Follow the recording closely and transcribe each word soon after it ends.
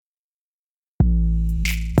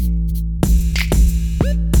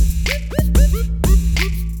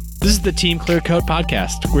This is the Team Clear Coat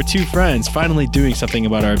podcast. We're two friends finally doing something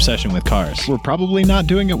about our obsession with cars. We're probably not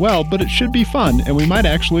doing it well, but it should be fun, and we might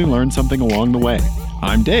actually learn something along the way.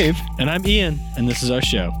 I'm Dave. And I'm Ian, and this is our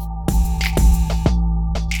show.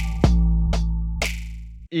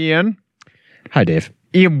 Ian. Hi, Dave.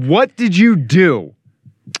 Ian, what did you do?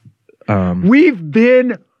 We've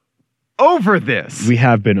been over this. We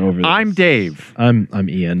have been over this. I'm Dave. I'm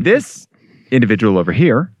Ian. This individual over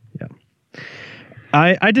here.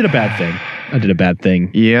 I did a bad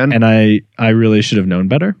thing. Ian. And I really should have known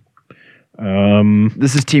better.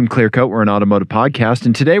 This is Team Clear Coat. We're an automotive podcast,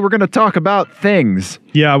 and today we're going to talk about things.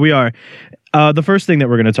 Yeah, we are. The first thing that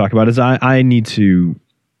we're going to talk about is I need to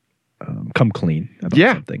come clean about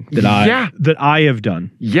something that I have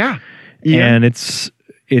done. Yeah. Ian. And it's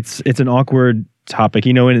an awkward topic.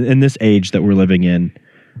 You know, in this age that we're living in,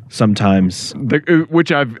 sometimes Which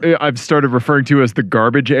I've started referring to as the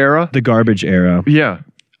garbage era. the garbage era. Yeah.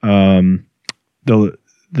 The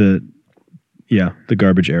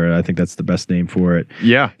garbage era. I think that's the best name for it.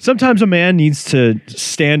 Yeah. Sometimes a man needs to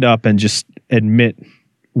stand up and just admit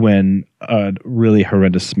when a really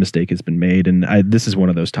horrendous mistake has been made, and this is one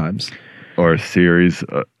of those times. Or a series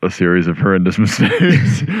of horrendous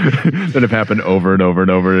mistakes that have happened over and over and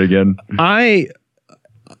over again.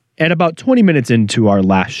 At about 20 minutes into our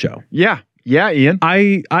last show. Yeah, Ian.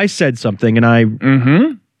 I said something, and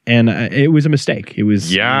it was a mistake. It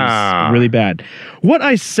was really bad. What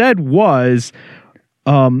I said was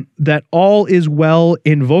that all is well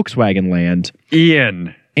in Volkswagen land.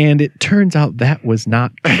 Ian. And it turns out that was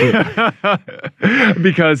not true.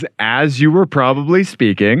 Because as you were probably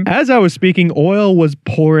speaking. As I was speaking, oil was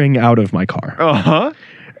pouring out of my car. Uh-huh.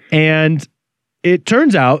 And it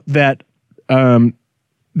turns out that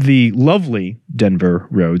the lovely Denver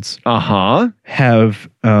roads have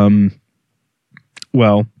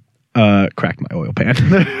cracked my oil pan.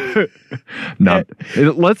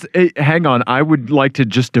 Let's hang on. I would like to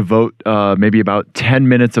just devote maybe about 10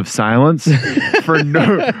 minutes of silence for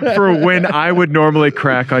when I would normally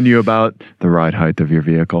crack on you about the ride height of your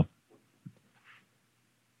vehicle.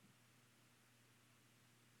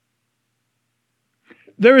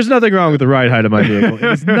 There is nothing wrong with the ride height of my vehicle.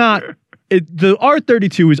 It is not. The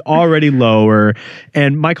R32 is already lower,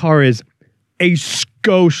 and my car is a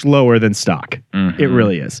skosh lower than stock. Mm-hmm. It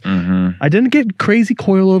really is. Mm-hmm. I didn't get crazy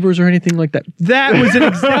coilovers or anything like that. That was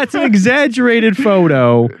that's an exaggerated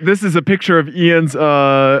photo. This is a picture of Ian's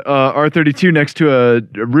R32 next to a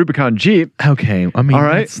Rubicon Jeep. Okay, I mean, all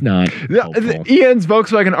right. That's not helpful. Ian's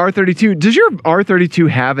Volkswagen R32. Does your R32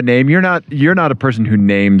 have a name? You're not a person who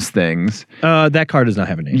names things. That car does not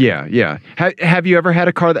have a name. Yeah. Have you ever had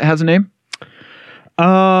a car that has a name?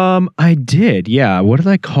 I did. Yeah. What did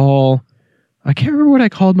I call? I can't remember what I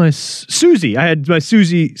called my Susie. I had my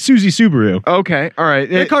Susie Subaru. Okay, all right.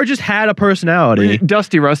 That car just had a personality.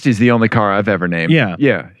 Dusty Rusty's the only car I've ever named.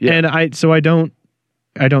 Yeah. And I don't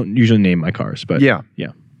usually name my cars, but yeah.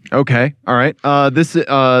 Okay, all right. This is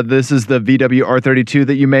the VW R32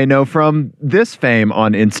 that you may know from this fame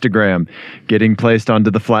on Instagram, getting placed onto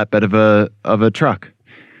the flatbed of a truck.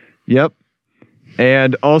 Yep.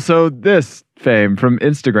 And also this fame from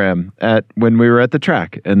Instagram at when we were at the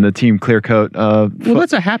track and the Team Clear Coat.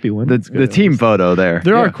 That's a happy one. The team photo there.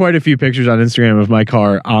 There are quite a few pictures on Instagram of my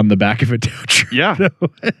car on the back of a tow truck. Yeah.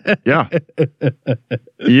 Yeah.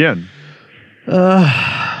 Ian.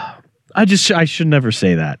 I should never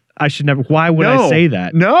say that. I should never. Why would I say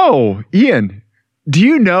that? No, Ian. Do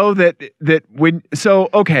you know that when? So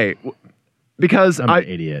okay, because I'm an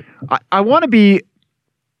idiot. I want to be.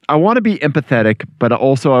 I want to be empathetic, but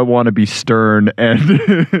also I want to be stern and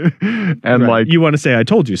right. Like you want to say I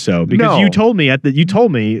told you so because you told me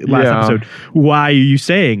last episode why are you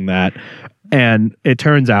saying that, and it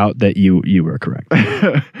turns out that you were correct.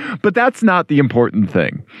 But that's not the important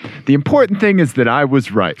thing. The important thing is that I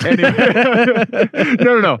was right. Anyway.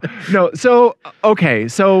 No. So okay,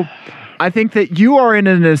 so I think that you are in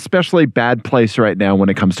an especially bad place right now when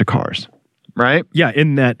it comes to cars. Right? Yeah,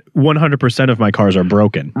 in that 100% of my cars are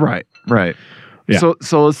broken. Right. Yeah.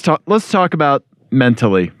 So let's talk about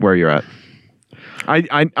mentally where you're at.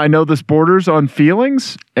 I know this borders on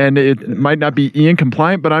feelings and it might not be Ian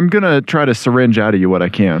compliant, but I'm going to try to syringe out of you what I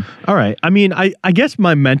can. All right. I mean, I guess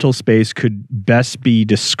my mental space could best be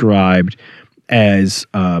described as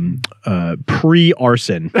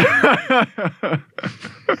pre-arson.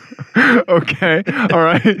 Okay. All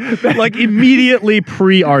right. Like immediately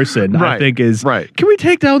pre-arson, right. I think is right. Can we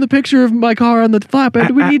take down the picture of my car on the flatbed?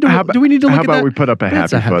 Do we need to look at that? How about we put up a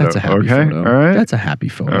happy photo? That's a happy photo. All right. That's a happy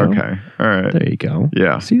photo. Okay. All right. There you go.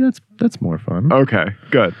 Yeah. See, that's more fun. Okay.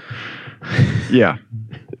 Good. Yeah.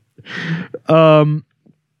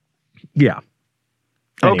 Yeah.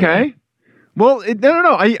 Okay. Anyway. Well,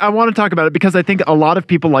 no. I want to talk about it because I think a lot of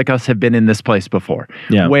people like us have been in this place before.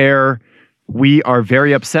 Yeah. Where we are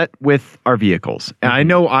very upset with our vehicles. And I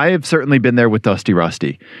know I have certainly been there with Dusty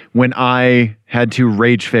Rusty when I had to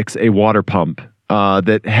rage fix a water pump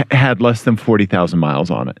that had less than 40,000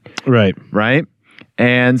 miles on it. Right. Right.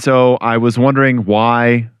 And so I was wondering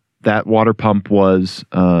why that water pump was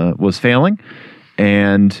failing.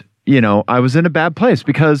 And, you know, I was in a bad place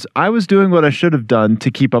because I was doing what I should have done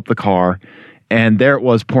to keep up the car. And there it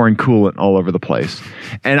was pouring coolant all over the place.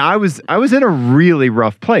 And I was in a really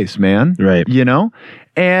rough place, man. Right. You know?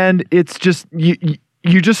 And it's just, you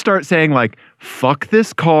just start saying like, fuck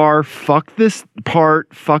this car, fuck this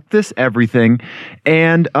part, fuck this everything.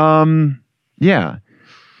 And, yeah,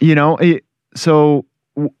 you know, so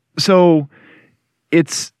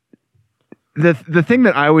it's the thing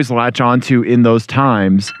that I always latch onto in those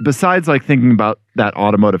times, besides like thinking about that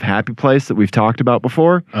automotive happy place that we've talked about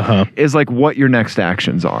before, is like what your next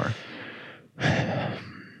actions are.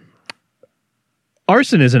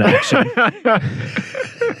 Arson is an action.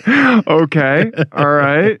 Okay. All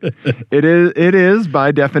right. It is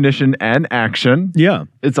by definition an action. Yeah.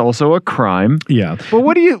 It's also a crime. Yeah. But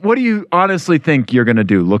what do you honestly think you're going to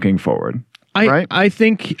do looking forward? Right? I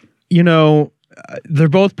think, you know, they're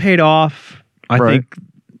both paid off. I think,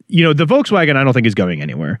 you know, the Volkswagen I don't think is going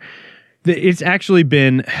anywhere. It's actually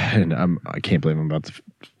been, and I can't believe I'm about to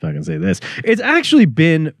fucking say this. It's actually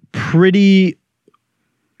been pretty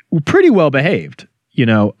well behaved. You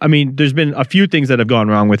know, I mean, there's been a few things that have gone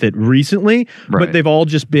wrong with it recently, but they've all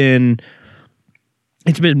just been,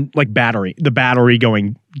 it's been like the battery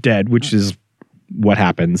going dead, which is what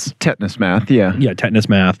happens. Tetanus math, yeah. Yeah, tetanus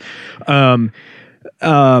math.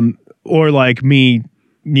 Or like me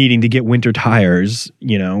needing to get winter tires,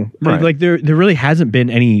 you know. Right. Like there really hasn't been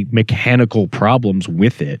any mechanical problems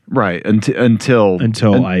with it. Right. Until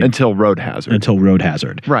road hazard. Until road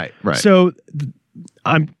hazard. Right. So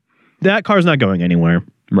that car's not going anywhere.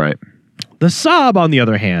 Right. The Saab, on the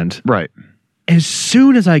other hand, right. As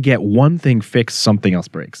soon as I get one thing fixed, something else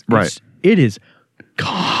breaks. Right. It is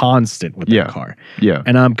constant with that car. Yeah.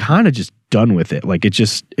 And I'm kind of just done with it. Like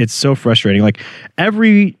it's so frustrating. Like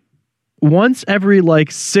once every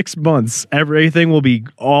like 6 months, everything will be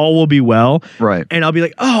well. Right. And I'll be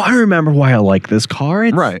like, oh, I remember why I like this car.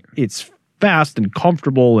 It's fast and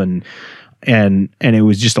comfortable and it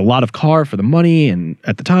was just a lot of car for the money and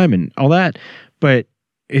at the time and all that. But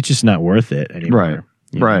it's just not worth it anymore.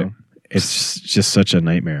 Right. Know? It's just such a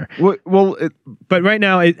nightmare. But right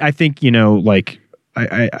now, I think, you know, like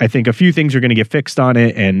I think a few things are going to get fixed on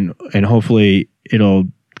it, and hopefully it'll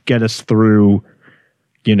get us through,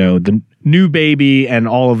 you know, the new baby and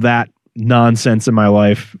all of that nonsense in my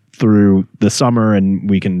life through the summer, and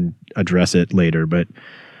we can address it later. But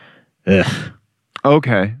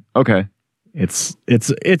okay, it's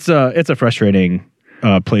a frustrating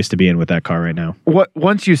place to be in with that car right now.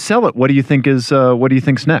 Once you sell it, what do you think's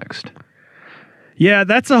next? Yeah,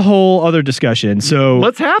 that's a whole other discussion. So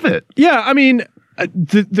let's have it. Yeah, I mean,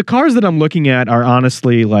 the cars that I'm looking at are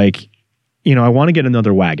honestly like, you know, I want to get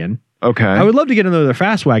another wagon. Okay. I would love to get another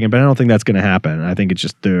fast wagon, but I don't think that's going to happen. I think it's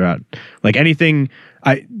just like anything.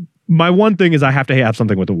 My one thing is I have to have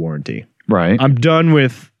something with a warranty. Right. I'm done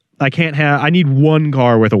with. I need one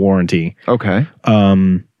car with a warranty. Okay.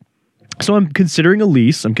 So I'm considering a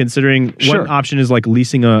lease. I'm considering one option is like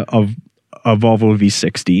leasing a Volvo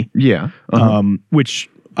V60. Yeah. Which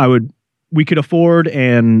we could afford,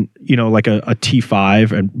 and you know, like a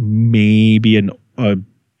T5 and maybe a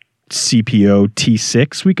CPO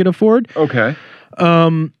T6 we could afford. Okay.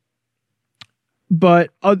 But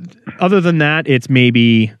other than that, it's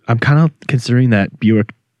maybe I'm kind of considering that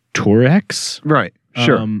Buick Touareg. Right.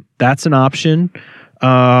 Sure. That's an option.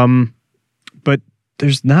 But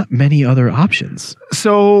there's not many other options.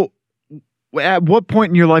 So at what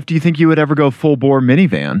point in your life do you think you would ever go full bore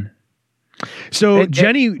minivan? So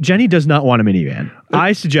Jenny does not want a minivan.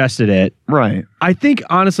 I suggested it. Right. I think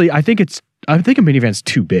honestly, I think a minivan's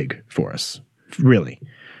too big for us. Really.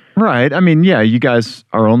 Right. I mean, yeah, you guys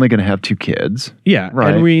are only going to have 2 kids. Yeah.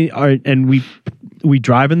 Right. And we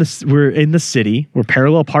drive we're in the city. We're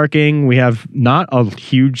parallel parking. We have not a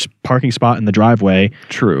huge parking spot in the driveway.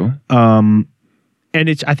 True. And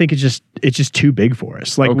I think it's just too big for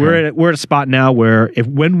us. Like we're at a spot now where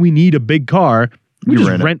when we need a big car, we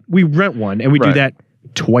rent one, and we do that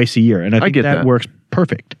twice a year. And I think that works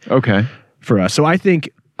perfect. Okay. For us. So I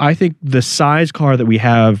think the size car that we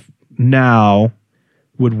have now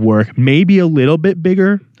would work. Maybe a little bit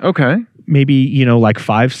bigger. Okay. Maybe, you know, like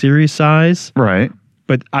 5 Series size. Right.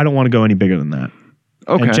 But I don't want to go any bigger than that.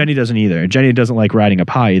 Okay. And Jenny doesn't either. And Jenny doesn't like riding up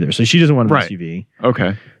high either. So she doesn't want an Right. SUV.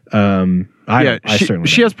 Okay. I certainly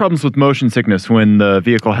she has problems with motion sickness when the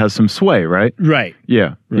vehicle has some sway, right? Right.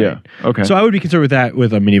 Yeah. Right. Yeah. Okay. So I would be concerned with that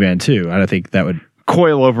with a minivan too. I don't think that would.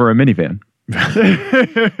 Coil over a minivan.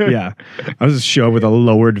 Yeah. I was show up with a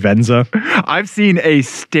lowered Venza. I've seen a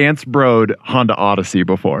stance broed Honda Odyssey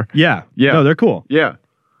before. Yeah. Yeah. No, they're cool. Yeah.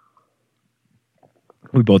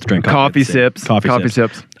 We both drank Coffee at the same- sips. Coffee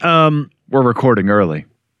sips. We're recording early.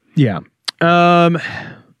 Yeah.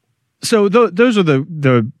 So those are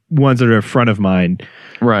the ones that are front of mind.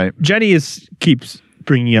 Right. Jenny keeps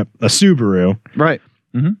bringing up a Subaru. Right.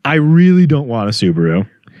 I really don't want a Subaru.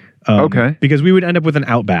 Okay. Because we would end up with an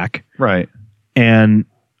Outback, Right. and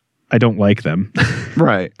I don't like them.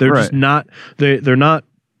 Right. They're right. just not. They're not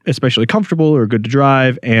especially comfortable or good to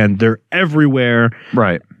drive, and they're everywhere.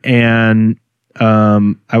 Right. And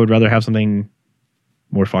I would rather have something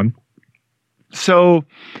more fun So,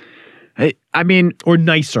 I mean, or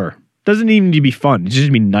nicer. Doesn't even need to be fun. It just needs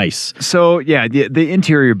to be nice. so yeah, the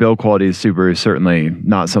interior build quality of Subaru is certainly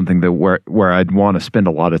not something that where I'd want to spend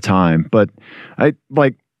a lot of time. But I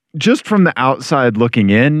like just from the outside looking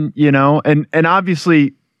in, you know, and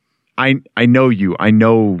obviously, I know you. I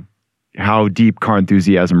know how deep car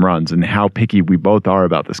enthusiasm runs and how picky we both are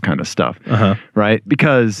about this kind of stuff, right?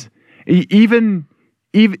 Because even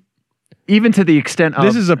to the extent of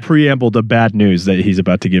This is a preamble to bad news that he's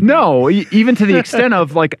about to give. no, even to the extent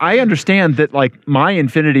of like I understand that like my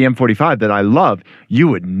Infiniti M45 that I love, you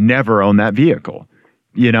would never own that vehicle.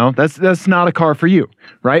 You know, that's not a car for you,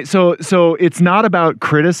 right? So it's not about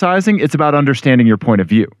criticizing; it's about understanding your point of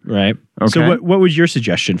view. Right. Okay. So what would your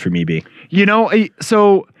suggestion for me be? You know,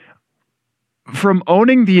 so from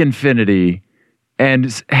owning the Infiniti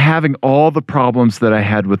and having all the problems that I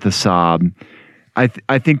had with the Saab,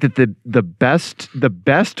 I think that the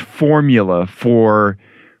best formula for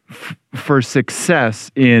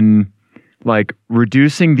success in like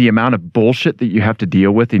reducing the amount of bullshit that you have to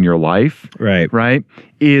deal with in your life, Right.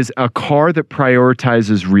 is a car that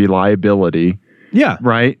prioritizes reliability, Yeah.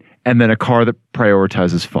 right? And then a car that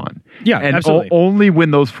prioritizes fun. Yeah, And absolutely. only when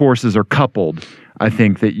those forces are coupled, I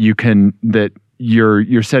think that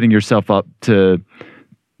you're setting yourself up to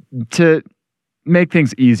make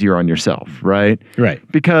things easier on yourself, right? Right.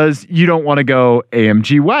 Because you don't want to go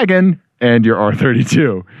AMG wagon and your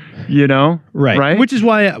R32, you know? Right. Right. Which is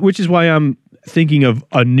why I'm thinking of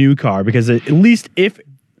a new car because at least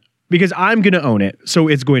because I'm going to own it, so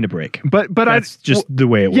it's going to break. but That's just the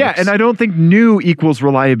way it works. Yeah, and I don't think new equals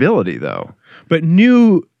reliability though. But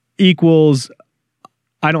new equals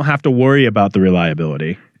I don't have to worry about the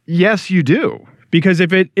reliability. Yes, you do. Because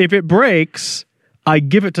if it breaks, I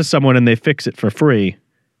give it to someone and they fix it for free,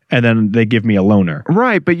 and then they give me a loaner.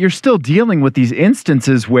 Right, but you're still dealing with these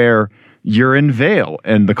instances where you're in Vail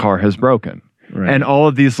and the car has broken. Right. And all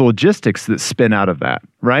of these logistics that spin out of that,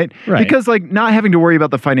 right? Right. Because like not having to worry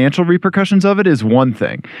about the financial repercussions of it is one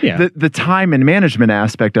thing. Yeah. The time and management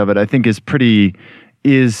aspect of it, I think,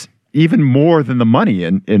 is even more than the money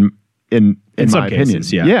in my some opinion.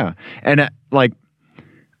 cases, yeah. Yeah. And like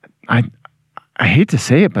I hate to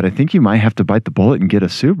say it, but I think you might have to bite the bullet and get a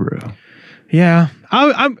Subaru. Yeah,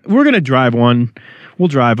 we're gonna drive one. We'll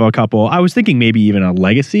drive a couple. I was thinking maybe even a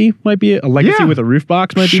Legacy might be a Legacy Yeah. with a roof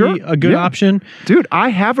box might Sure. be a good Yeah. option. Dude, I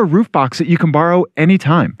have a roof box that you can borrow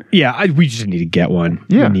anytime. Yeah, we just need to get one.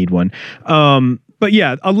 Yeah. We need one. But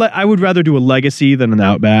yeah, I would rather do a Legacy than an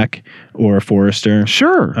Outback or a Forester.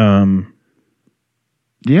 Sure.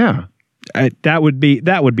 Yeah. That would be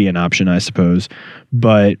an option, I suppose.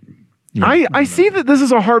 But yeah. I see that this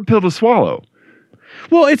is a hard pill to swallow.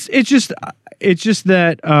 Well, it's just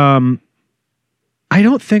that I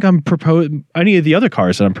don't think I'm proposing any of the other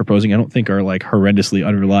cars that I'm proposing. I don't think are like horrendously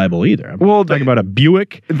unreliable either. I'm talking about a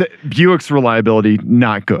Buick. The Buick's reliability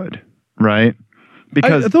not good, right?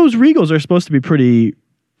 Because Those Regals are supposed to be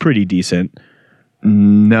pretty decent.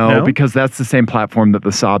 no, because that's the same platform that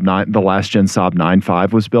the Saab 9, the last gen Saab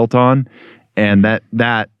 9.5 was built on, and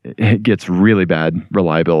that it gets really bad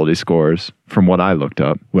reliability scores from what I looked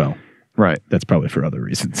up. Well, Right. that's probably for other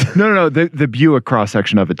reasons. No. The Buick cross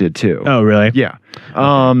section of it did too. Oh, really? Yeah.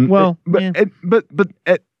 Well, but yeah. but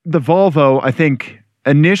the Volvo, I think,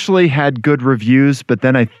 initially had good reviews, but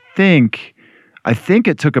then I think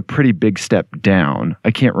it took a pretty big step down.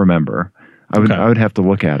 I can't remember. I would have to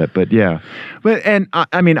look at it, but yeah. But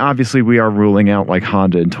I mean, obviously, we are ruling out like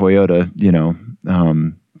Honda and Toyota, you know.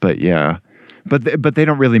 But yeah, but they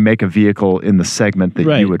don't really make a vehicle in the segment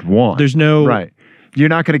that you would want. There's no right. You're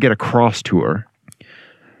not going to get a cross tour.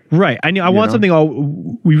 Right. I want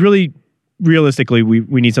something we really realistically,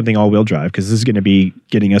 we need something all-wheel drive because this is going to be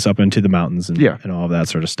getting us up into the mountains and all of that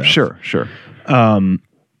sort of stuff. Sure.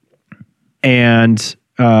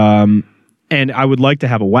 And I would like to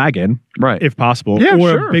have a wagon, Right. if possible, Yeah, or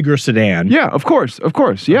sure. a bigger sedan. Yeah, of course.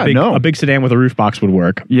 Yeah, A big sedan with a roof box would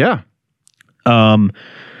work. Yeah.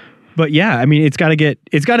 But yeah, I mean, it's got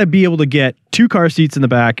to be able to get 2 car seats in the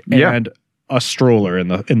back Yeah. and a stroller in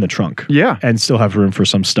the trunk. Yeah. And still have room for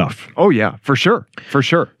some stuff. Oh yeah, for sure.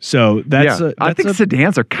 So that's I think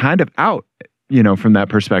sedans are kind of out, from that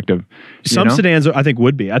perspective. some sedans I think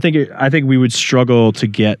would be. I think we would struggle to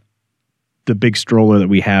get the big stroller that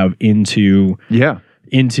we have into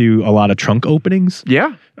a lot of trunk openings.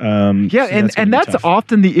 Yeah. So and gonna be that's tough.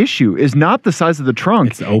 often the issue is not the size of the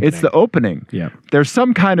trunk. It's the opening. Yeah. Yeah. There's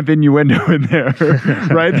some kind of innuendo in there,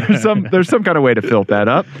 right? There's some kind of way to fill that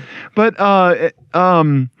up. But that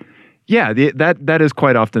is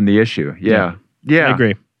quite often the issue. Yeah. I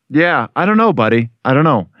agree. Yeah. I don't know, buddy. I don't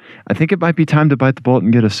know. I think it might be time to bite the bullet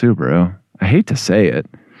and get a Subaru. I hate to say it,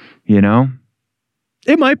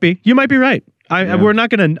 It might be. You might be right. I'm not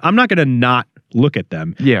gonna not look at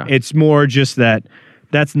them. Yeah. It's more just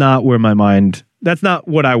that's not where my mind. That's not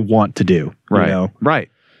what I want to do. Right. You know? Right.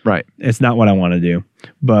 It's not what I want to do.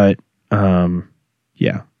 But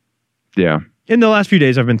yeah. Yeah. In the last few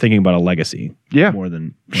days, I've been thinking about a Legacy. Yeah. More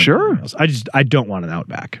than Sure. anything else. I don't want an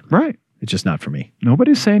Outback. Right. It's just not for me.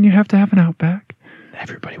 Nobody's saying you have to have an Outback.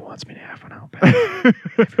 Everybody wants me to have an Outback.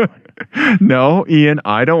 Everyone. No, Ian,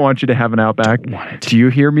 I don't want you to have an Outback. Do you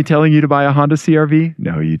hear me telling you to buy a Honda CRV?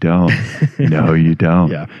 No, you don't. No, you don't.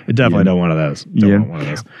 Yeah, I definitely don't want one of those. Don't want one of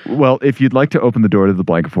those. Well, if you'd like to open the door to the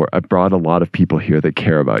blanket fort, I brought a lot of people here that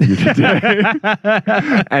care about you today.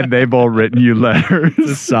 And they've all written you letters.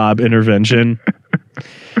 The sob intervention.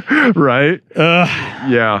 Right?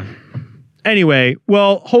 Yeah. Anyway,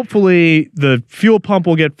 well, hopefully the fuel pump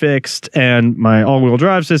will get fixed and my all-wheel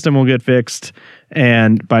drive system will get fixed.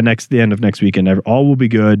 And by the end of next weekend, all will be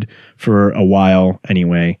good for a while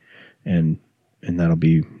anyway. And that'll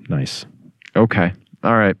be nice. Okay.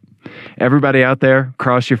 All right. Everybody out there,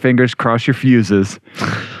 cross your fingers, cross your fuses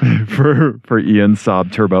for Ian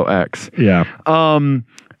Saab Turbo X. Yeah.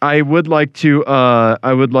 I would like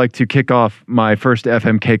to kick off my first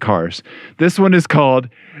FMK cars. This one is called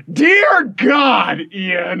Dear God,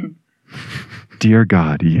 Ian. Dear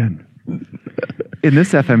God, Ian. In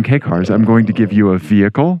this FMK cars, I'm going to give you a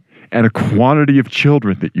vehicle and a quantity of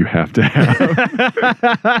children that you have to have.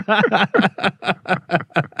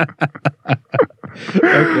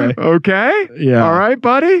 Okay? Yeah. All right,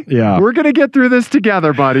 buddy? Yeah. We're going to get through this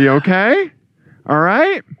together, buddy, okay? All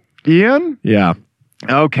right? Ian? Yeah.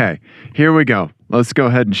 Okay, here we go. Let's go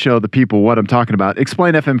ahead and show the people what I'm talking about.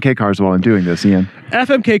 Explain FMK cars while I'm doing this, Ian.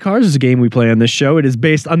 FMK Cars is a game we play on this show. It is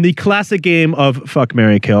based on the classic game of Fuck,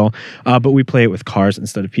 Marry, Kill, but we play it with cars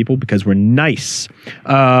instead of people because we're nice.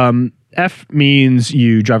 F means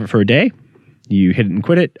you drive it for a day. You hit it and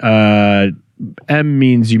quit it. M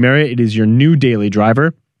means you marry it. It is your new daily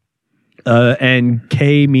driver. And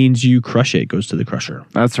K means you crush it. It goes to the crusher.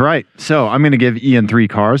 That's right. So I'm going to give Ian 3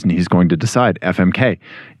 cars, and he's going to decide FMK.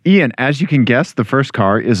 Ian, as you can guess, the first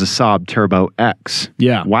car is a Saab Turbo X.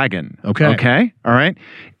 Yeah. Wagon. Okay. Okay. All right.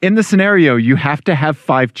 In the scenario, you have to have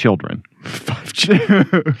 5 children. 5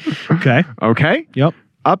 children. Okay. Okay. Yep.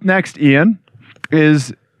 Up next, Ian,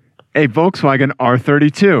 is a Volkswagen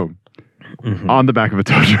R32. On the back of a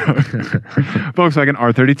tow truck. Volkswagen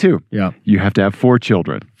R32. Yeah. You have to have 4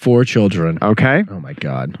 children. 4 children. Okay. Oh my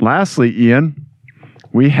God. Lastly, Ian,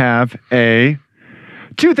 we have a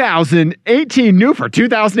 2018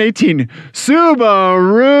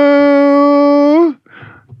 Subaru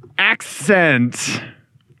Accent.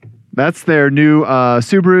 That's their new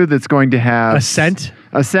Subaru that's going to have... Ascent?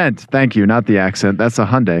 Ascent. Thank you. Not the Accent. That's a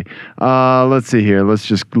Hyundai. Let's see here. Let's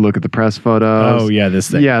just look at the press photos. Oh, yeah, this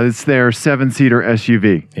thing. Yeah, it's their 7-seater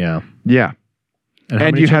SUV. Yeah. Yeah. how And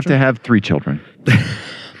many you have to children? have 3 children.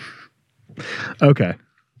 Okay.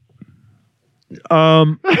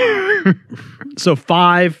 So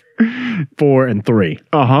 5, 4, and 3.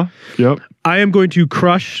 Uh-huh. Yep. I am going to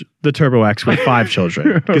crush the Turbo X with 5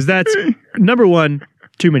 children because that's number 1,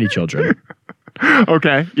 too many children.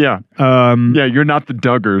 Okay. Yeah. Yeah, you're not the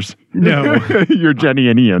Duggars. No. You're Jenny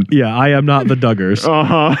and Ian. Yeah, I am not the Duggars.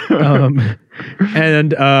 Uh-huh.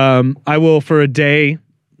 And I will for a day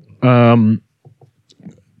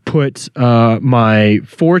put my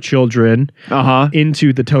 4 children Uh-huh.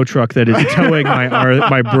 into the tow truck that is towing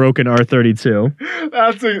my broken R32.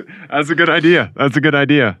 That's a good idea. That's a good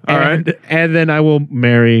idea. All right. And then I will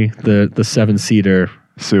marry the 7-seater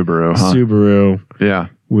Subaru, huh? Subaru Yeah.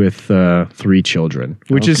 with 3 children,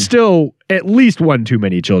 which is still at least 1 too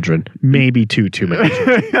many children, maybe 2 too many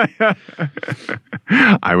children.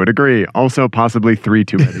 I would agree. Also, possibly 3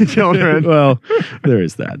 too many children. Well, there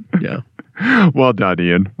is that. Yeah. Well done,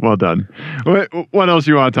 Ian. Well done. What else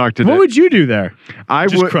you want to talk today? What would you do there? I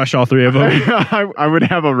Just would crush all 3 of them. I would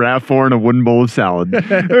have a RAV4 and a wooden bowl of salad.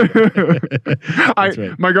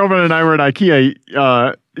 Right. My girlfriend and I were at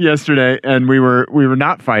IKEA yesterday, and we were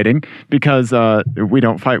not fighting because we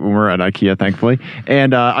don't fight when we're at IKEA, thankfully.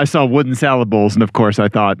 And I saw wooden salad bowls, and of course I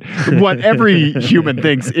thought what every human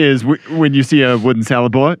thinks is when you see a wooden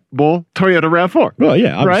salad bowl, Toyota RAV4. Well,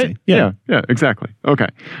 yeah, obviously. Right? Yeah. Yeah, exactly. Okay.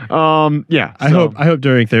 Yeah. I hope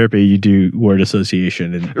during therapy you do word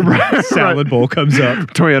association and salad bowl comes up.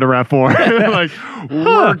 Toyota RAV4. Like,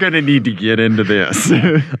 we're going to need to get into this.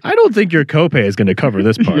 I don't think your copay is going to cover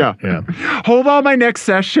this part. Yeah. Hold on my next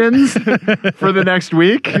sessions for the next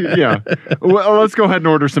week. Yeah. Well, let's go ahead and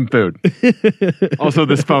order some food. Also,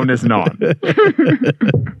 this phone isn't on.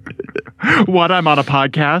 What? I'm on a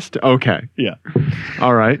podcast? Okay. Yeah.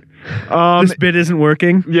 All right. This bit isn't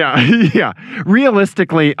working. Yeah, yeah.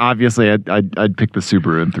 Realistically, obviously, I'd pick the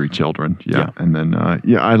Subaru and 3 children. Yeah, and then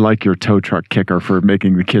I like your tow truck kicker for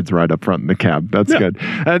making the kids ride up front in the cab. That's good.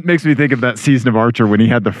 That makes me think of that season of Archer when he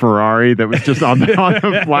had the Ferrari that was just on the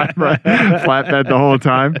flatbed the whole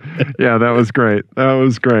time. Yeah, that was great.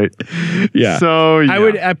 Yeah. So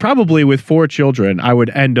yeah. I probably with 4 children, I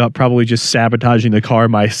would end up probably just sabotaging the car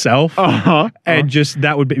myself, and just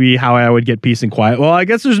that would be how I would get peace and quiet. Well, I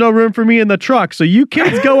guess there's no room for me in the truck, so you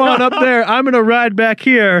kids go on up there. I'm gonna ride back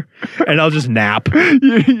here, and I'll just nap.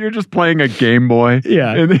 You're just playing a Game Boy,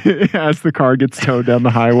 as the car gets towed down the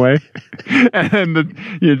highway, and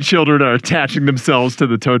the children are attaching themselves to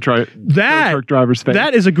the tow truck driver's face.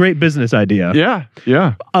 That is a great business idea.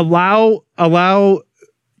 Yeah. Allow.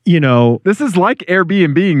 This is like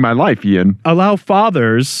Airbnb-ing my life, Ian. Allow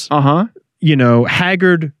fathers,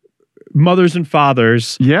 haggard mothers and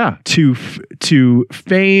fathers, to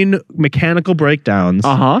feign mechanical breakdowns.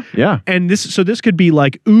 Yeah. And this could be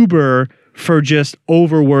like Uber for just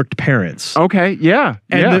overworked parents. Okay. Yeah.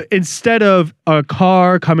 And instead of a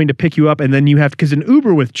car coming to pick you up, and then you have, because an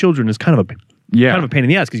Uber with children is kind of a pain in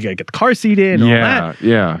the ass because you gotta get the car seat in and all that.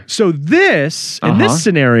 Yeah. So in this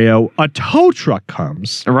scenario, a tow truck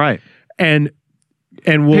comes. Right. And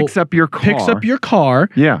picks up your car.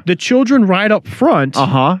 Yeah. The children ride up front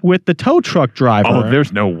with the tow truck driver. Oh,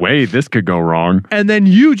 there's no way this could go wrong. And then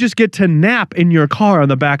you just get to nap in your car on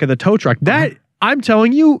the back of the tow truck. That, I'm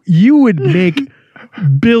telling you, you would make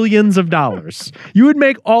billions of dollars. You would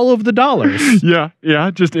make all of the dollars. Yeah.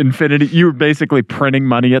 Just infinity. You were basically printing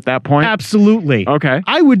money at that point. Absolutely. Okay.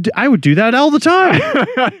 I would do that all the time.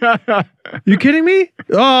 You kidding me?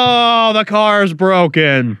 Oh, the car's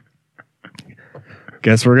broken.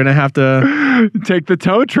 Guess we're gonna have to take the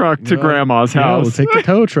tow truck to Grandma's house. We'll take the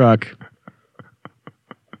tow truck.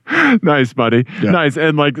 Nice, buddy. Yeah. Nice.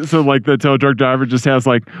 And the tow truck driver just has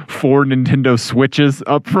 4 Nintendo Switches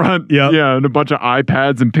up front. Yep. Yeah, and a bunch of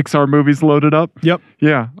iPads and Pixar movies loaded up. Yep.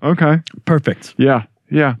 Yeah. Okay. Perfect. Yeah.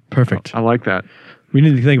 Perfect. I like that. We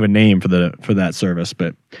need to think of a name for that service,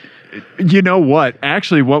 but you know what?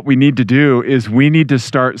 Actually, what we need to do is we need to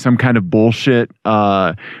start some kind of bullshit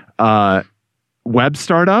web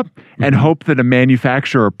startup and hope that a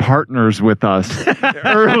manufacturer partners with us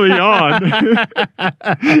early on,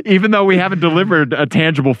 even though we haven't delivered a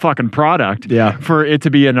tangible fucking product for it to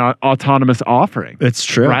be an autonomous offering. That's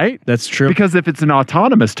true. Right? That's true. Because if it's an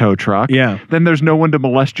autonomous tow truck, then there's no one to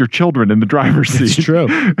molest your children in the driver's seat. That's true.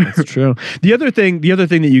 That's true. The other thing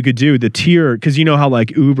that you could do, the tier, because you know how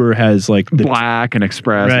Uber has the Black and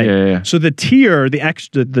Express. Right. Yeah. So the tier,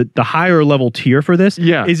 the higher level tier for this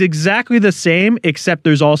is exactly the same, except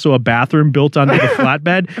there's also a bathroom built onto the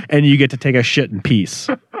flatbed, and you get to take a shit in peace.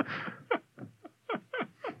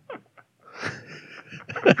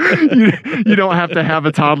 You don't have to have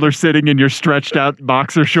a toddler sitting in your stretched out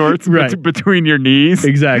boxer shorts between your knees.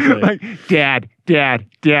 Exactly. Dad. Yeah.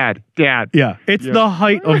 It's the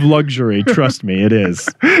height of luxury. Trust me, it is.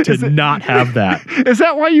 Not have that. Is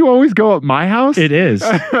that why you always go at my house? It is.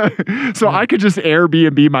 So I could just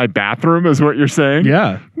Airbnb my bathroom is what you're saying?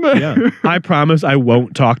 Yeah. I promise I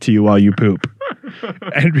won't talk to you while you poop.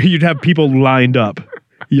 And you'd have people lined up.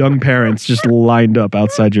 Young parents just lined up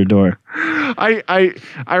outside your door. I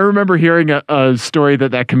remember hearing a story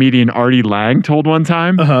that comedian Artie Lang told one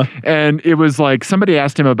time. And it was somebody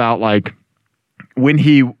asked him about when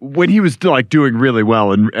he was like doing really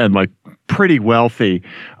well and like pretty wealthy,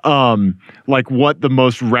 like what the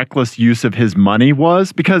most reckless use of his money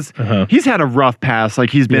was, because he's had a rough past. Like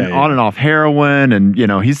he's been on and off heroin, and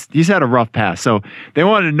he's had a rough past. So they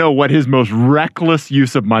wanted to know what his most reckless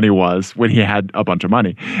use of money was when he had a bunch of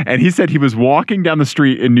money. And he said he was walking down the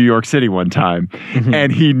street in New York City one time,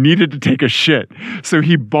 and he needed to take a shit. So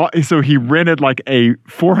he rented like a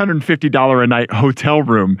 $450 a night hotel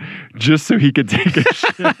room just so he could take a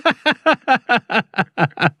shit.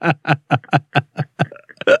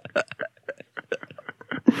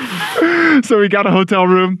 So he got a hotel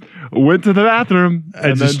room, went to the bathroom,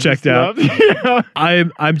 and just checked out. Yeah.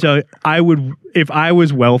 I'm telling you, I would, if I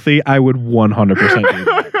was wealthy, I would 100% do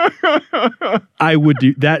that. I would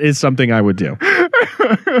do that. Is something I would do.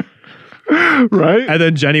 Right? And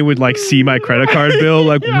then Jenny would like see my credit card bill,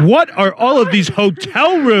 like, what are all of these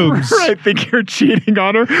hotel rooms? Right, think you're cheating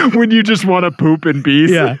on her when you just want to poop in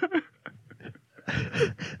peace. Yeah.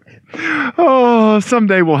 Oh,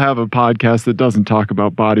 someday we'll have a podcast that doesn't talk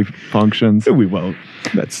about body functions. We won't.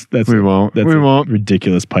 We won't. That's we won't.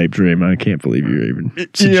 Ridiculous pipe dream. I can't believe you're even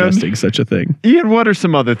suggesting such a thing. Ian, what are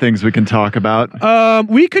some other things we can talk about?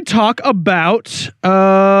 We could talk about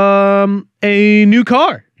a new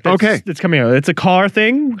car. That's coming out. It's a car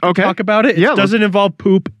thing. Okay. Talk about it. Yeah, It doesn't involve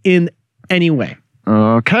poop in any way.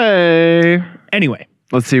 Okay. Anyway.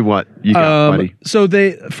 Let's see what you got, buddy. So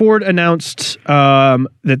Ford announced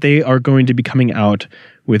that they are going to be coming out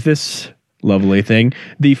with this lovely thing,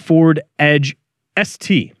 the Ford Edge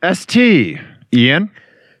ST. ST. Ian?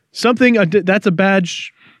 Something that's a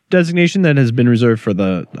badge designation that has been reserved for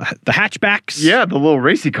the hatchbacks. Yeah, the little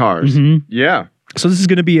racy cars. Yeah. So this is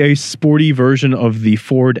going to be a sporty version of the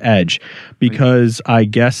Ford Edge, because I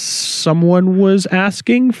guess someone was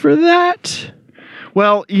asking for that.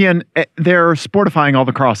 Well, Ian, they're sportifying all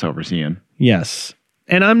the crossovers, Ian. Yes.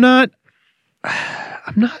 And I'm not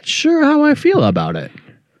sure how I feel about it.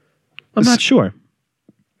 I'm not sure.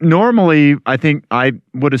 Normally, I think I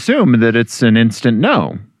would assume that it's an instant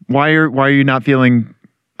no. Why are you not feeling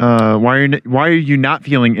why are you not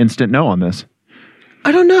feeling instant no on this?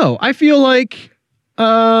 I don't know. I feel like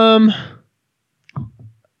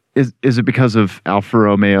is it because of Alfa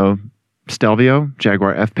Romeo Stelvio,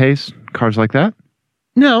 Jaguar F-Pace, cars like that?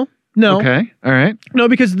 No. Okay. All right. No,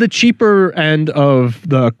 because the cheaper end of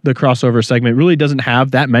the crossover segment really doesn't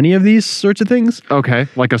have that many of these sorts of things. Okay.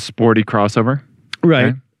 Like a sporty crossover. Right.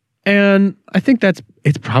 Okay. And I think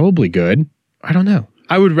it's probably good. I don't know.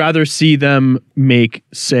 I would rather see them make,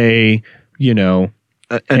 say, some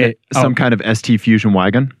kind of ST Fusion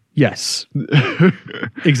wagon. Yes.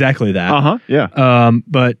 Exactly that. Yeah.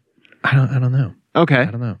 But I don't know. Okay.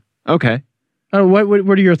 I don't know. Okay.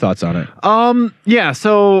 What are your thoughts on it? Yeah,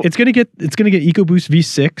 so it's gonna get EcoBoost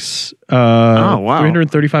V6. Oh wow,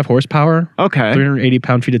 335 horsepower. Okay, 380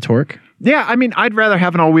 pound-feet of torque. Yeah, I mean, I'd rather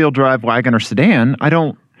have an all-wheel drive wagon or sedan. I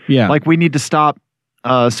don't. Yeah, like we need to stop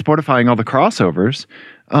sportifying all the crossovers.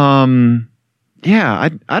 Yeah,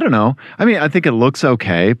 I don't know. I mean, I think it looks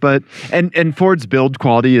okay, but and Ford's build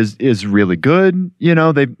quality is really good.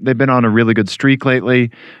 They've been on a really good streak lately.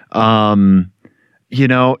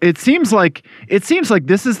 It seems like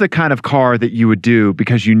this is the kind of car that you would do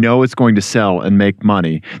because it's going to sell and make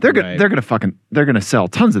money. They're gonna sell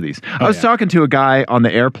tons of these. I was talking to a guy on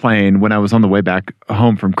the airplane when I was on the way back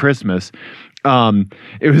home from Christmas.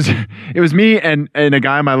 It was me and a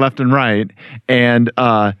guy on my left and right, and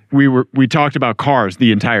we talked about cars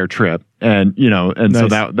the entire trip, and nice. So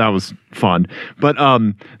that was fun. But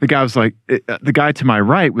the guy was like, the guy to my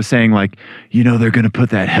right was saying like, they're gonna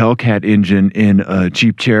put that Hellcat engine in a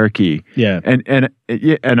Jeep Cherokee. Yeah, and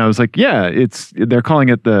I was like, yeah, they're calling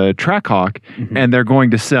it the Trackhawk, and they're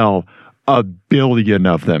going to sell 1 billion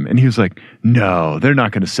of them. And he was like, no, they're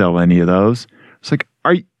not going to sell any of those. It's like,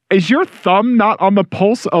 is your thumb not on the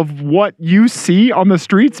pulse of what you see on the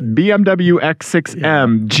streets? BMW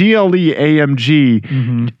X6M, GLE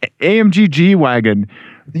AMG, AMG G-Wagon.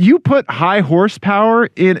 You put high horsepower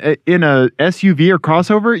in a SUV or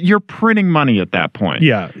crossover, you're printing money at that point.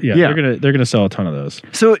 Yeah. They're gonna sell a ton of those.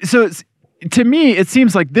 So to me, it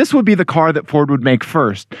seems like this would be the car that Ford would make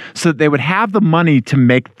first, so that they would have the money to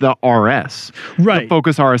make the RS, right? The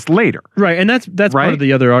Focus RS later, right? And that's right? part of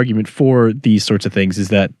the other argument for these sorts of things is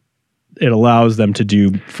that it allows them to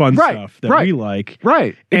do fun stuff that we like,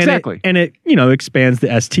 right? Exactly, and it expands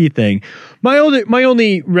the ST thing. My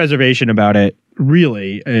only reservation about it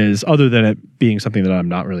really is, other than it being something that I'm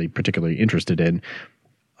not really particularly interested in,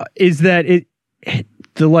 is that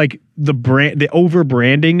the brand, the over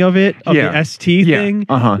branding of it, of the ST thing,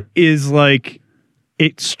 is like,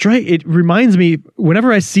 it reminds me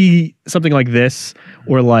whenever I see something like this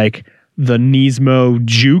or like the Nismo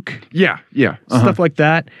Juke, Yeah. stuff like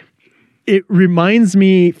that, it reminds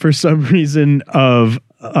me for some reason of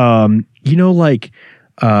like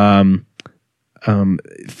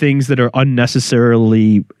things that are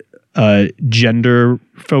unnecessarily gender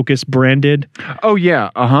focused branded. Oh yeah.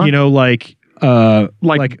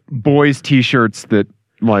 Like boys t-shirts that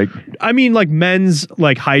like. I mean, like men's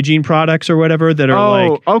like hygiene products or whatever that are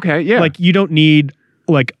like. Okay. Yeah. Like you don't need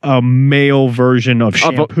like a male version of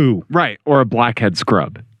shampoo. Right. Or a blackhead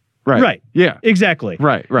scrub. Right. Right. Yeah. Exactly.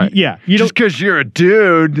 Right. Yeah. You Just because you're a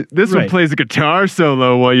dude, this one Right. plays a guitar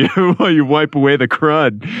solo while you wipe away the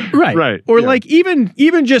crud. Right. Right. Or yeah. like even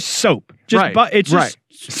just soap. Just Right. buy it's just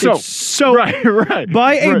Soap. it's soap. Right.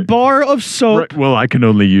 Buy a right. bar of soap. Right. Well, I can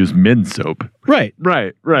only use men's soap. Right.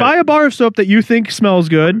 Right. Buy a bar of soap that you think smells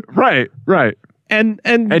good Right. and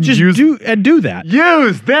use- do that.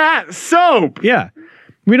 Use that soap. Yeah.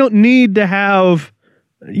 We don't need to have,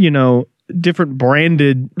 different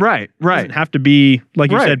branded. Right. Doesn't have to be,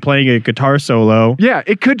 like you Right. said, playing a guitar solo. Yeah.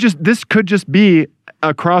 This could just be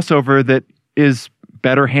a crossover that is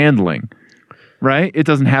better handling. Right. It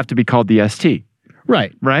doesn't have to be called the ST.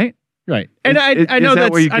 Right. Right. Right. And I know is that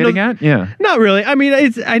that's what you're getting at? Yeah. Not really. I mean,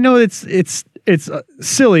 I know it's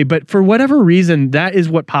silly, but for whatever reason, that is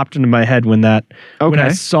what popped into my head when I Okay.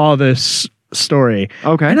 saw this story.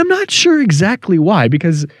 Okay. And I'm not sure exactly why,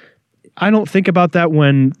 because I don't think about that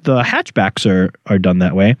when the hatchbacks are done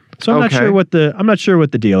that way. So I'm not sure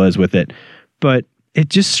what the deal is with it, but it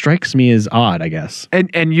just strikes me as odd, I guess.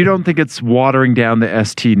 And you don't think it's watering down the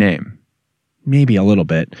ST name? Maybe a little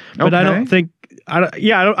bit, but I Okay. don't think. I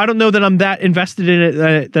don't know that I'm that invested in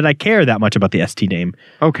it that I care that much about the ST name.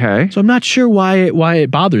 Okay. So I'm not sure why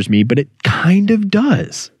it bothers me, but it kind of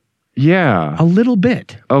does Yeah. a little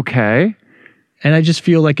bit, Okay. and I just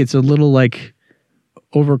feel like it's a little like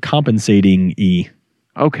overcompensating-y.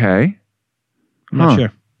 Okay. I'm not Huh.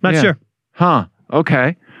 sure. Not Yeah. sure. Huh.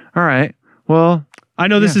 Okay. All right. Well, I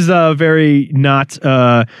know this is a very not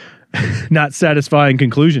not satisfying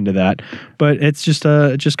conclusion to that, but it's just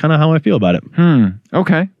kind of how I feel about it.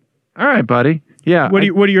 okay. All right, buddy. Yeah. What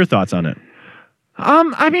are your thoughts on it?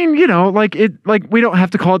 I mean, we don't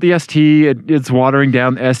have to call it the ST. It's watering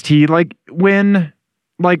down the ST. Like when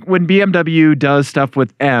BMW does stuff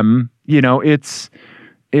with M, it's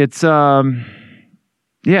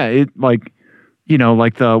like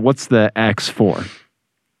the what's the X for?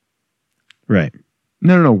 Right.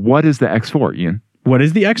 No. What is the X for, Ian? What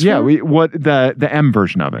is the X? Yeah, what the M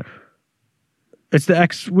version of it? It's the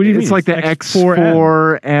X. What do you mean? It's like the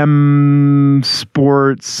X4M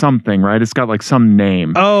Sport something, right? It's got like some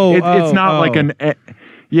name. It's not like an.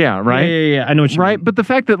 Yeah, right. Yeah. I know what you right, mean. but the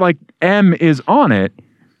fact that like M is on it,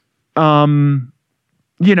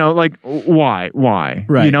 like why?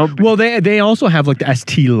 Right. Well, they also have like the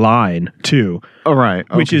ST line too. Oh, right.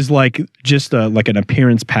 Which is like just like an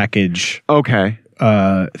appearance package okay.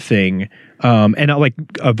 thing. And like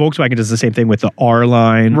Volkswagen does the same thing with the R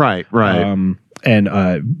line. Right. And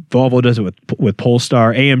Volvo does it with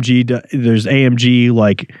Polestar. There's AMG,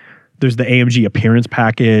 like there's the AMG appearance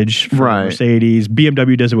package for Right. Mercedes.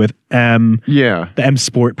 BMW does it with M. Yeah. The M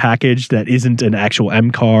Sport package that isn't an actual M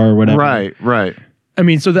car or whatever. Right. I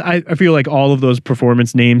mean, so I feel like all of those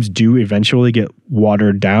performance names do eventually get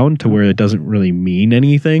watered down to where it doesn't really mean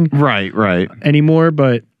anything Right. anymore.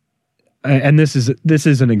 But and this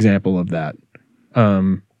is an example of that.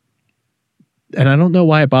 And I don't know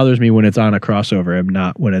why it bothers me when it's on a crossover and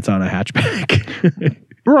not when it's on a hatchback.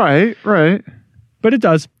 Right. But it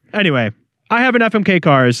does. Anyway, I have an FMK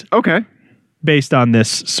Cars Okay. based on this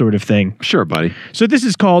sort of thing. Sure, buddy. So this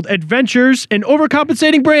is called Adventures in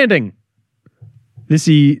Overcompensating Branding. This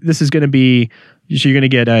is going to be, so you're going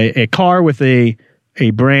to get a car with a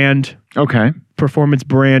brand, Okay. performance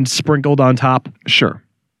brand sprinkled on top, Sure.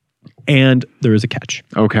 and there is a catch.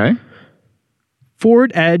 Okay.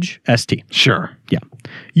 Ford Edge ST. Sure. Yeah.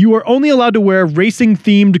 You are only allowed to wear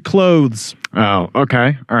racing-themed clothes, Oh,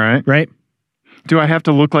 okay. All right. right? Do I have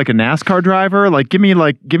to look like a NASCAR driver? Like, give me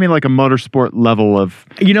like a motorsport level of.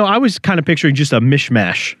 I was kind of picturing just a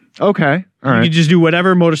mishmash. Okay. All You right. can just do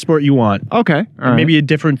whatever motorsport you want. Okay. All right. Maybe a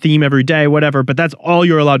different theme every day, whatever, but that's all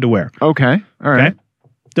you're allowed to wear. Okay. All right. Okay?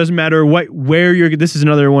 Doesn't matter where you're, this is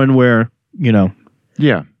another one where,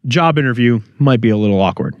 Yeah. job interview might be a little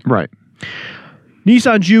awkward. Right.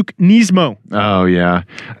 Nissan Juke Nismo. Oh yeah.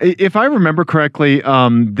 If I remember correctly,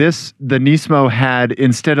 the Nismo had,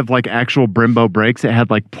 instead of like actual Brembo brakes, it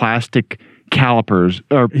had like plastic calipers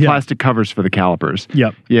or plastic covers for the calipers.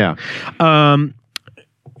 Yep. Yeah.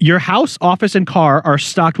 Your house, office, and car are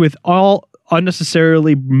stocked with all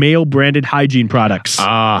unnecessarily male branded hygiene products.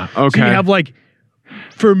 Okay. So you have like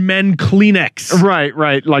for men Kleenex.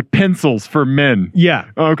 Right. Like pencils for men. Yeah.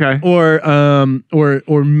 Okay.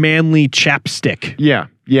 Or manly chapstick.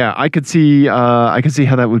 Yeah. I could see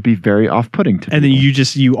how that would be very off-putting to And people.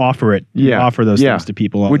 then you offer it. You Yeah. offer those Yeah. things to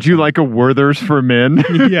people. all Would the you like a Werther's for men?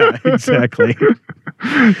 time. Yeah, exactly.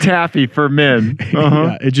 Taffy for men.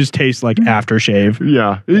 Yeah, it just tastes like aftershave.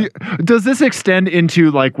 Yeah. Does this extend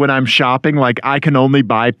into like when I'm shopping, like I can only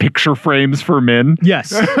buy picture frames for men?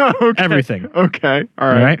 Yes. Okay. Everything. Okay. All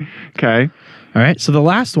All right. right. Okay. All right. So the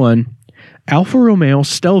last one, Alfa Romeo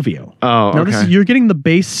Stelvio. Oh, Now okay. you're getting the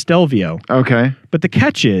base Stelvio, Okay. but the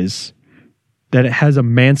catch is that it has a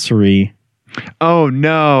Mansory. Oh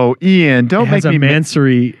no, Ian! It Don't has make a me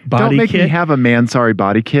Mansory body don't make kit. me have a Mansory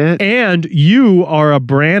body kit. And you are a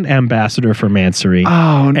brand ambassador for Mansory.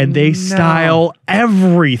 Oh, And they no. style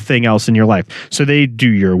everything else in your life. So they do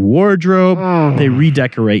your wardrobe, Oh. they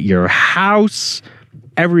redecorate your house,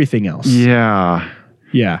 everything else. Yeah.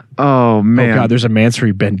 Yeah. Oh man. Oh God, there's a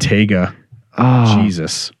Mansory Bentayga. Oh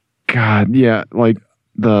Jesus. God. Yeah. Like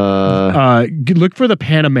the. Look for the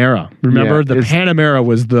Panamera. Remember, Yeah, the is- Panamera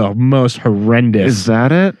was the most horrendous. Is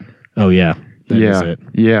that it? Oh yeah, that is yeah. it.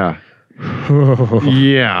 Yeah.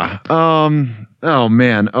 Yeah. Oh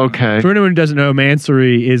man. Okay. For anyone who doesn't know,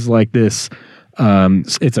 Mansory is like this.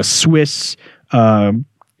 It's a Swiss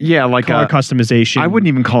Yeah. Like car customization. I wouldn't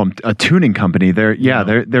even call them a tuning company. They're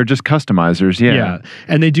just customizers. Yeah. Yeah,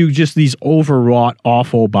 and they do just these overwrought,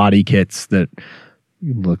 awful body kits that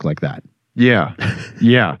look like that. Yeah.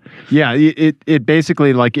 Yeah. Yeah. It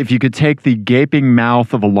basically, like, if you could take the gaping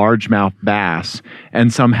mouth of a largemouth bass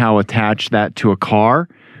and somehow attach that to a car,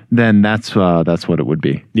 then that's what it would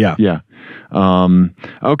be. Yeah. Yeah.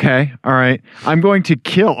 Okay. All right. I'm going to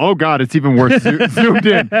kill. Oh God, it's even worse. Zoomed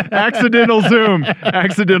in. Accidental zoom.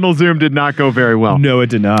 Accidental zoom did not go very well. No, it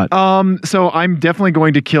did not. So I'm definitely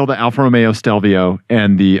going to kill the Alfa Romeo Stelvio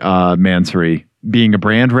and the Mansory. Being a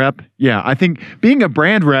brand rep, yeah, I think being a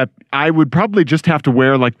brand rep, I would probably just have to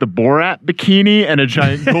wear like the Borat bikini and a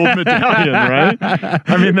giant gold medallion, right?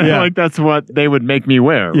 I mean, like that's what they would make me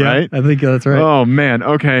wear, right? I think that's right. Oh man,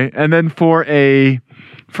 okay. And then for a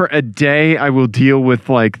day, I will deal with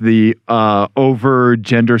like the over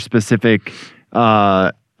gender specific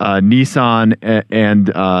Nissan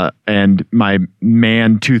and my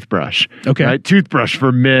man toothbrush. Okay. Right? Toothbrush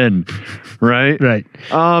for men. Right. Right.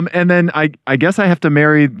 And then I guess I have to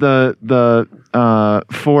marry the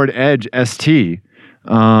Ford Edge ST.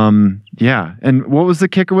 Yeah. And what was the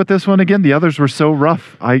kicker with this one again? The others were so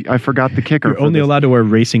rough. I forgot the kicker. You're for only this. allowed to wear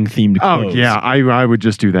racing themed Oh clothes. yeah, I would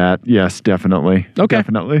just do that. Yes, definitely. Okay.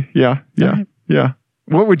 Definitely. Yeah. Yeah. All right. Yeah.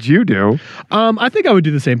 What would you do? I think I would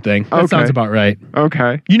do the same thing. That Okay. sounds about right.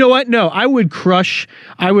 Okay. You know what? No, I would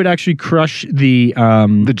actually crush the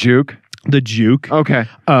The juke. Juke. Okay.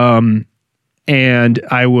 And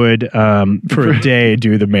I would for a day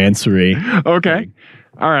do the Mansory Okay.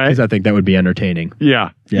 All right. because I think that would be entertaining. Yeah.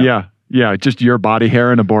 Yeah. Yeah. Yeah. Just your body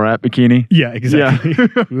hair in a Borat bikini. Yeah, exactly.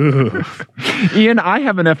 Ooh. Ian, I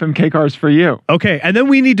have an FMK cars for you. Okay, and then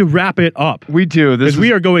we need to wrap it up We do. This because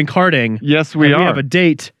we are going karting. Yes, we and are. We have a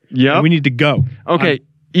date. Yep. and we need to go. Okay, I'm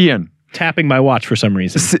Ian. tapping my watch for some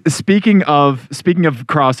reason. Speaking of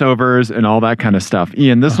crossovers and all that kind of stuff,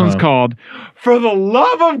 Ian, this one's called "For the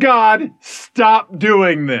Love of God, Stop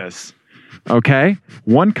Doing This." Okay,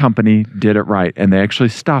 one company did it right, and they actually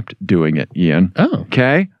stopped doing it. Ian. Oh,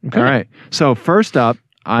 Okay. All right. So first up,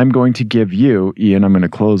 I'm going to give you, Ian. I'm going to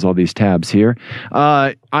close all these tabs here.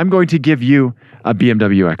 I'm going to give you a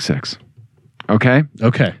BMW X6. Okay.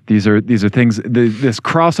 okay. These are things. This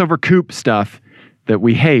crossover coupe stuff that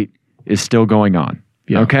we hate is still going on.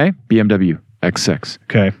 Yeah. Okay. BMW X6.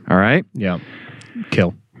 Okay. All right. Yeah.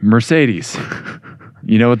 Kill. Mercedes.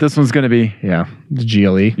 You know what this one's going to be? Yeah. The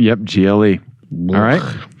GLE. Yep. GLE. All right.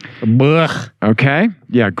 Blech. Okay.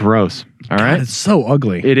 Yeah. Gross. All right. God, it's so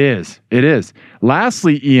ugly. It is. It is.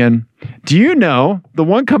 Lastly, Ian, do you know the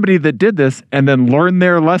one company that did this and then learned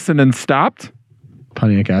their lesson and stopped?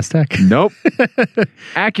 Pontiac Aztek. Nope.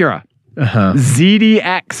 Acura. Uh-huh.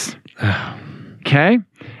 ZDX. Okay.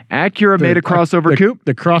 Acura made a crossover coupe.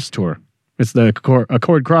 The Cross Tour. It's the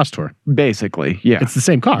Accord Cross Tour. Basically. Yeah. It's the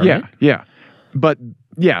same car, yeah. right? Yeah. But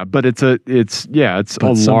it's a But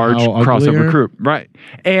large somehow crossover uglier? coupe. Right.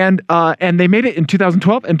 And they made it in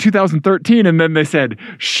 2012 and 2013 and then they said,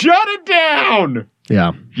 "Shut it down."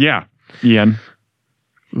 Yeah. Yeah. Ian.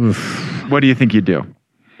 Oof. What do you think you'd do?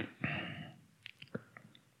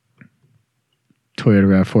 Toyota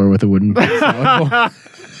RAV4 with a wooden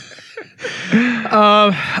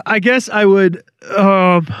I guess I would.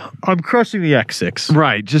 I'm crushing the X6.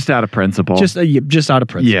 Right, just out of principle. Just out of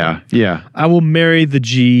principle. Yeah. I will marry the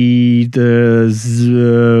The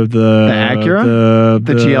Acura?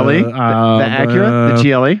 The GLE? The Acura? The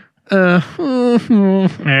GLE?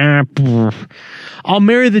 I'll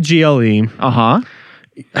marry the GLE, Uh-huh.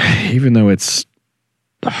 even though it's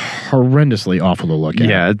horrendously awful to look at.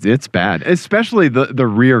 Yeah, it's bad. Especially the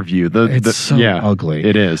rear view. It's so ugly.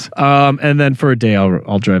 It is. And then for a day,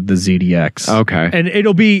 I'll drive the ZDX. Okay. And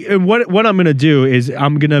it'll be what I'm gonna do is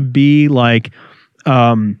I'm gonna be like,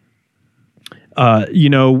 when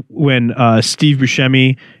Steve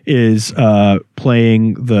Buscemi is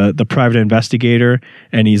playing the private investigator,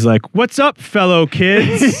 and he's like, "What's up, fellow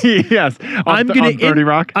kids?" Yes. I'm gonna 30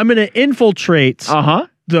 Rock. I'm gonna infiltrate Uh-huh.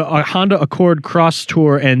 the Honda Accord Cross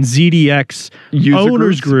Tour and ZDX User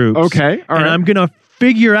owners groups. Okay. All and right. I'm gonna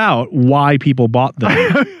figure out why people bought them.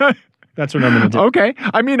 That's what I'm gonna do. Okay.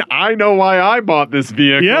 I mean, I know why I bought this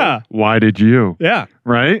vehicle. Yeah. Why did you? Yeah.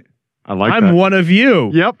 Right? I like I'm that. one of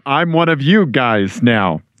you. Yep. I'm one of you guys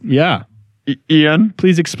now. Yeah. Ian,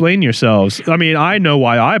 Please explain yourselves. I mean, I know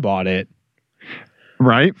why I bought it.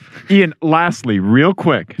 right? Ian, lastly, real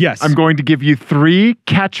quick. Yes. I'm going to give you 3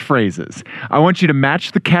 catchphrases. I want you to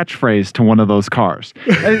match the catchphrase to one of those cars.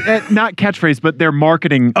 Not catchphrase, but their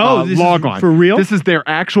marketing This is logline. for real? This is their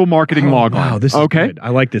actual marketing logline. Wow, this is okay. good. I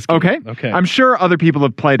like this game. Okay. Okay. I'm sure other people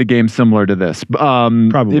have played a game similar to this.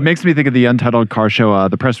 Probably. It makes me think of the Untitled Car Show,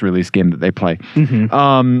 the press release game that they play.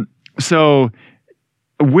 Mm-hmm. So,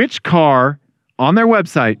 which car on their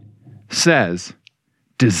website says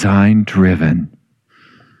design driven?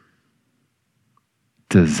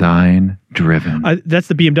 Design driven. That's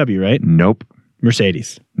the BMW, right? Nope.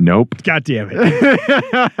 Mercedes. Nope. God damn it.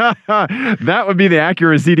 That would be the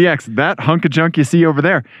Acura ZDX. That hunk of junk you see over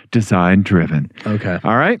there, design driven. Okay.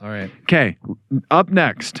 All right? All right. Okay. Up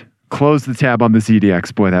next, close the tab on the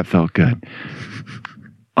ZDX. Boy, that felt good.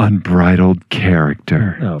 Unbridled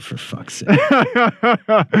character. Oh, for fuck's sake.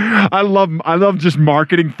 I love just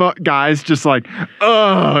marketing guys just like,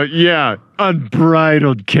 oh yeah,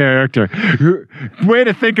 unbridled character. Way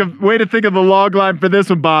to think of the log line for this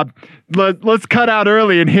one, Bob. Let's cut out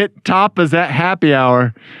early and hit tapas at happy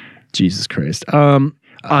hour. Jesus Christ.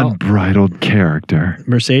 Unbridled character.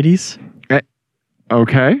 Mercedes?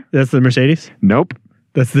 Okay. That's the Mercedes? Nope.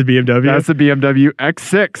 That's the BMW? That's the BMW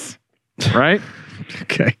X6. Right?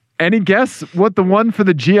 Okay. Any guess what the one for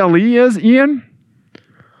the GLE is, Ian?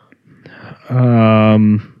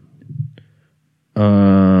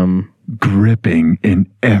 Gripping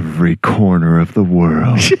in every corner of the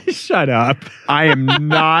world. Shut up. I am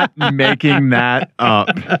not making that up.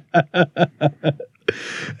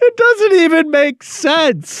 It doesn't even make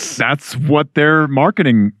sense. That's what their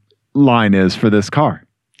marketing line is for this car.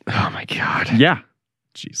 Oh my God. Yeah.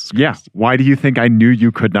 Jesus Yeah. Christ. Why do you think I knew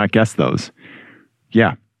you could not guess those?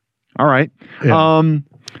 Yeah. All right. Yeah.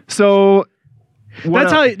 So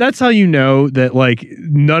That's how you know that like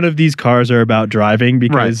none of these cars are about driving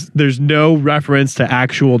because there's no reference to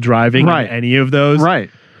actual driving in any of those. Right.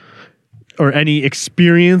 Or any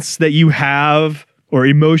experience that you have or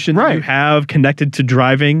emotion that you have connected to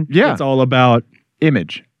driving. Yeah. It's all about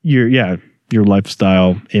image. your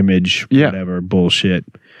lifestyle, image, whatever bullshit.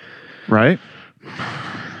 Right.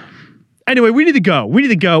 Anyway, we need to go. We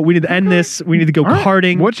need to end this. We need to go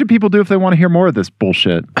karting. What should people do if they want to hear more of this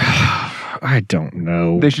bullshit? I don't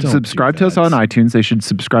know. They should Don't subscribe do to us that. on iTunes. They should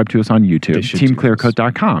subscribe to us on YouTube. They should do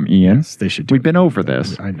TeamClearCoat.com, Ian. Yes, they should do We've been over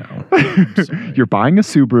this. I know. You're buying a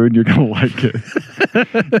Subaru and you're going to like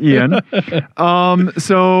it. Ian.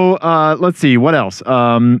 Let's see. What else?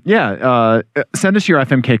 Send us your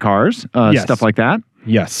FMK cars, Yes. stuff like that.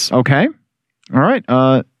 Yes. Okay. All right.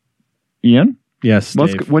 Ian, Yes.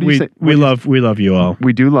 Let's Dave. go- what do you say- We love you all.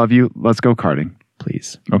 we do love you. Let's go karting.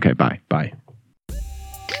 Please. Okay, bye. Bye.